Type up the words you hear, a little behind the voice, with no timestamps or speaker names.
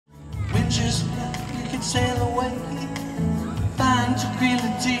just like you could sail away, find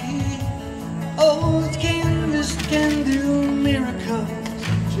tranquility. Oh, it can do miracles.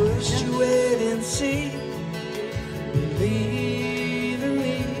 Just you wait and see. Believe in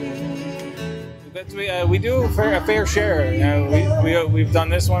me. We do a fair share. You know, we've done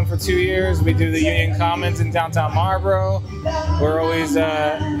this one for 2 years. We do the Union Commons in downtown Marlboro. We're always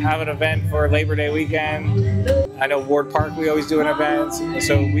have an event for Labor Day weekend. I know Ward Park, we always do an event.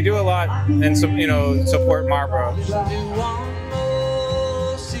 So we do a lot and support Marlboro.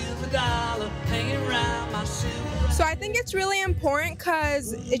 So I think it's really important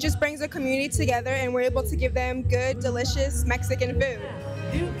because it just brings the community together and we're able to give them good, delicious Mexican food.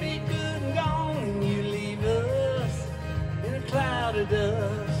 You be good and gone and you leave us in a cloud of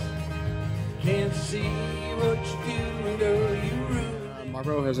dust. Can't see what you doing, girl, you rude.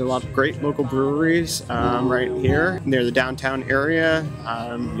 Marlboro has a lot of great local breweries right here near the downtown area.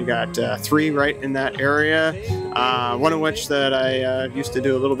 You got 3 right in that area, one of which that I used to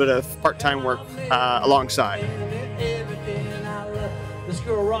do a little bit of part-time work alongside. This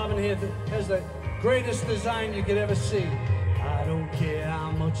girl Robin here has the greatest design you could ever see. I don't care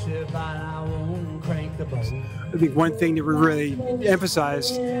how much they buy, I won't crank the button. I think one thing that we really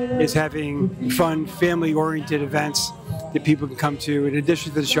emphasized is having fun, family-oriented events that people can come to. In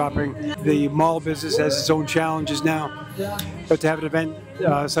addition to the shopping, the mall business has its own challenges now, but to have an event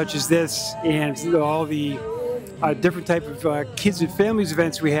such as this and all the different type of kids and families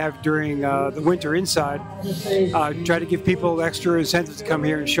events we have during the winter inside, try to give people extra incentives to come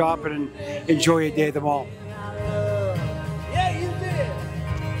here and shop and enjoy a day at the mall. Yeah, you did.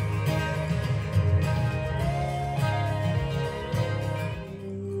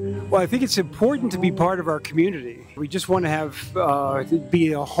 Well, I think it's important to be part of our community. We just want to have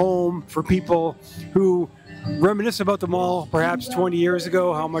be a home for people who reminisce about the mall perhaps 20 years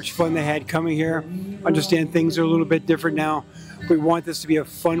ago, how much fun they had coming here. Understand things are a little bit different now. We want this to be a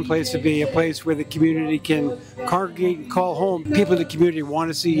fun place to be, a place where the community can congregate and call home. People in the community want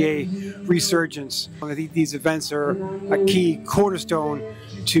to see a resurgence. I think these events are a key cornerstone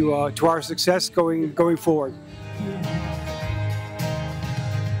to our success going forward.